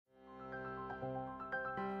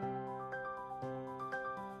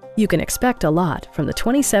You can expect a lot from the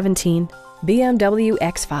 2017 BMW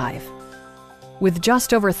X5. With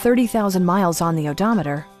just over 30,000 miles on the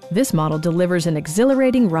odometer, this model delivers an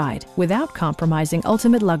exhilarating ride without compromising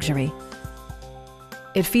ultimate luxury.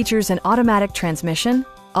 It features an automatic transmission,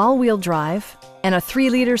 all-wheel drive, and a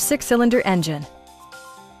 3-liter 6-cylinder engine.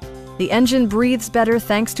 The engine breathes better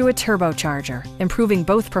thanks to a turbocharger, improving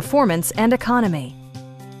both performance and economy.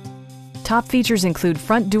 Top features include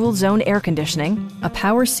front dual-zone air conditioning, a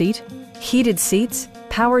power seat, heated seats,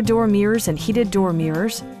 power door mirrors and heated door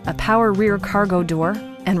mirrors, a power rear cargo door,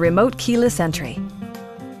 and remote keyless entry.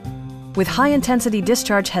 With high-intensity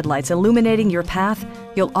discharge headlights illuminating your path,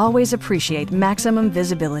 you'll always appreciate maximum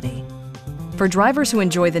visibility. For drivers who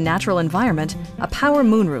enjoy the natural environment, a power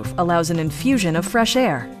moonroof allows an infusion of fresh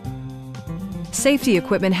air. Safety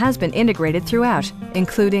equipment has been integrated throughout,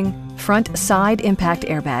 including front side impact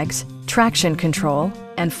airbags, traction control,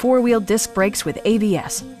 and 4-wheel disc brakes with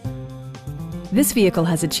ABS. This vehicle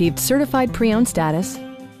has achieved certified pre-owned status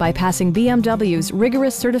by passing BMW's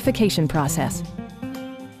rigorous certification process.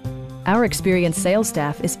 Our experienced sales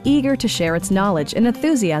staff is eager to share its knowledge and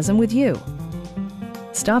enthusiasm with you.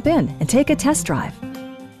 Stop in and take a test drive.